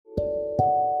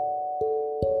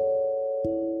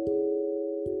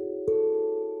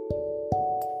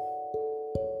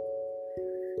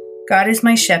God is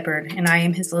my shepherd, and I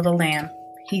am his little lamb.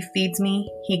 He feeds me,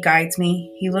 he guides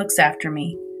me, he looks after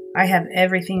me. I have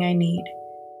everything I need.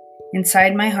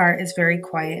 Inside my heart is very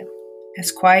quiet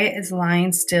as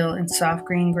lying still in soft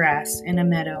green grass in a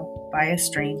meadow by a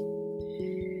stream.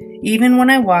 Even when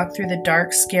I walk through the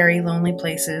dark, scary, lonely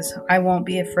places, I won't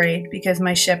be afraid because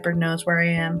my shepherd knows where I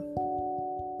am.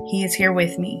 He is here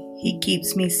with me. He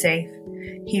keeps me safe.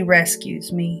 He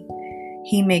rescues me.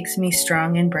 He makes me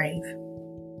strong and brave.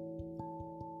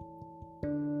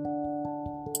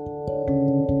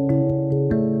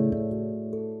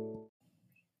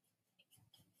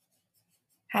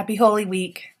 Happy Holy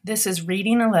Week. This is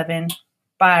Reading 11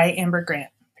 by Amber Grant.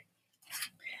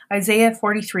 Isaiah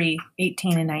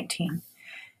 43:18 and 19.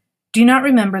 Do not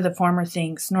remember the former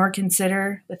things, nor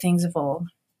consider the things of old.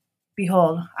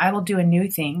 Behold, I will do a new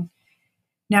thing.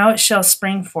 Now it shall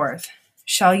spring forth.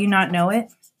 Shall you not know it?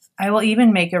 I will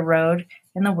even make a road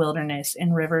in the wilderness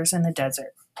and rivers in the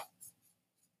desert.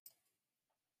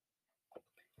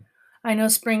 I know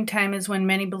springtime is when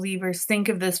many believers think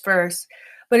of this verse,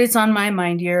 but it's on my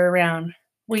mind year-round.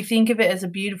 We think of it as a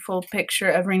beautiful picture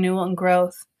of renewal and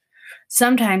growth.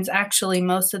 Sometimes, actually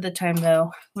most of the time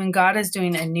though, when God is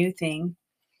doing a new thing,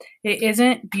 it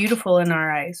isn't beautiful in our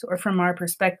eyes or from our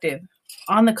perspective.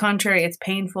 On the contrary, it's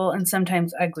painful and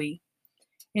sometimes ugly.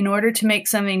 In order to make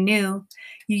something new,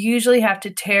 you usually have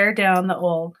to tear down the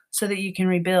old so that you can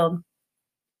rebuild.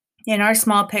 In our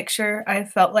small picture, I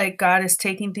felt like God is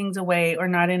taking things away or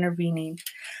not intervening,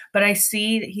 but I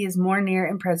see that he is more near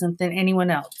and present than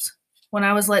anyone else. When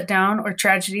I was let down or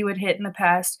tragedy would hit in the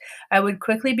past, I would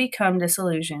quickly become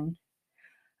disillusioned.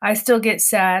 I still get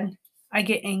sad, I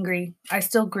get angry, I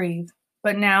still grieve,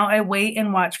 but now I wait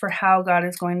and watch for how God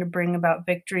is going to bring about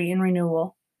victory and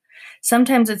renewal.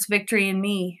 Sometimes it's victory in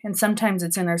me, and sometimes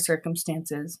it's in our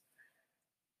circumstances.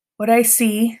 What I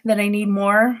see that I need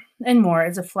more and more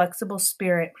is a flexible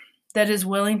spirit that is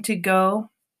willing to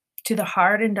go to the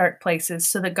hard and dark places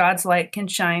so that God's light can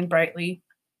shine brightly.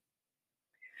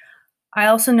 I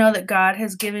also know that God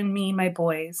has given me my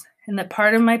boys, and that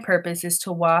part of my purpose is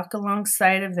to walk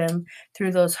alongside of them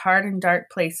through those hard and dark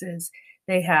places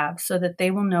they have so that they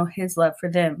will know his love for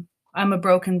them. I'm a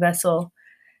broken vessel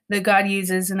that God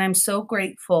uses, and I'm so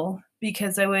grateful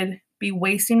because I would be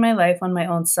wasting my life on my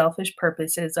own selfish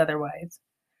purposes otherwise.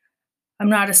 I'm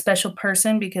not a special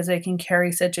person because I can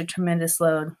carry such a tremendous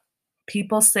load.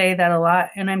 People say that a lot,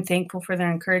 and I'm thankful for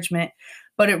their encouragement.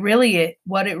 But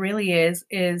what it really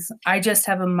is I just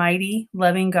have a mighty,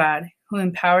 loving God who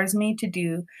empowers me to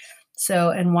do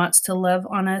so and wants to love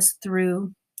on us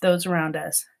through those around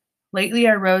us. Lately,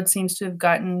 our road seems to have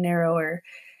gotten narrower,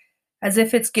 as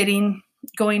if it's going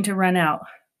to run out.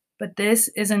 But this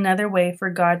is another way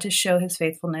for God to show his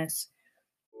faithfulness.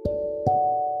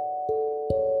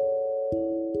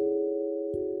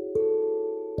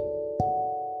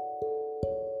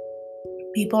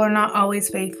 People are not always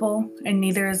faithful, and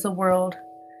neither is the world.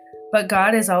 But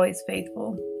God is always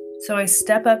faithful. So I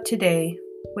step up today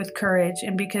with courage,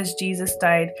 and because Jesus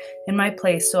died in my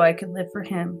place so I could live for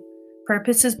him.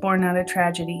 Purpose is born out of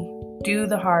tragedy. Do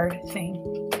the hard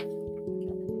thing.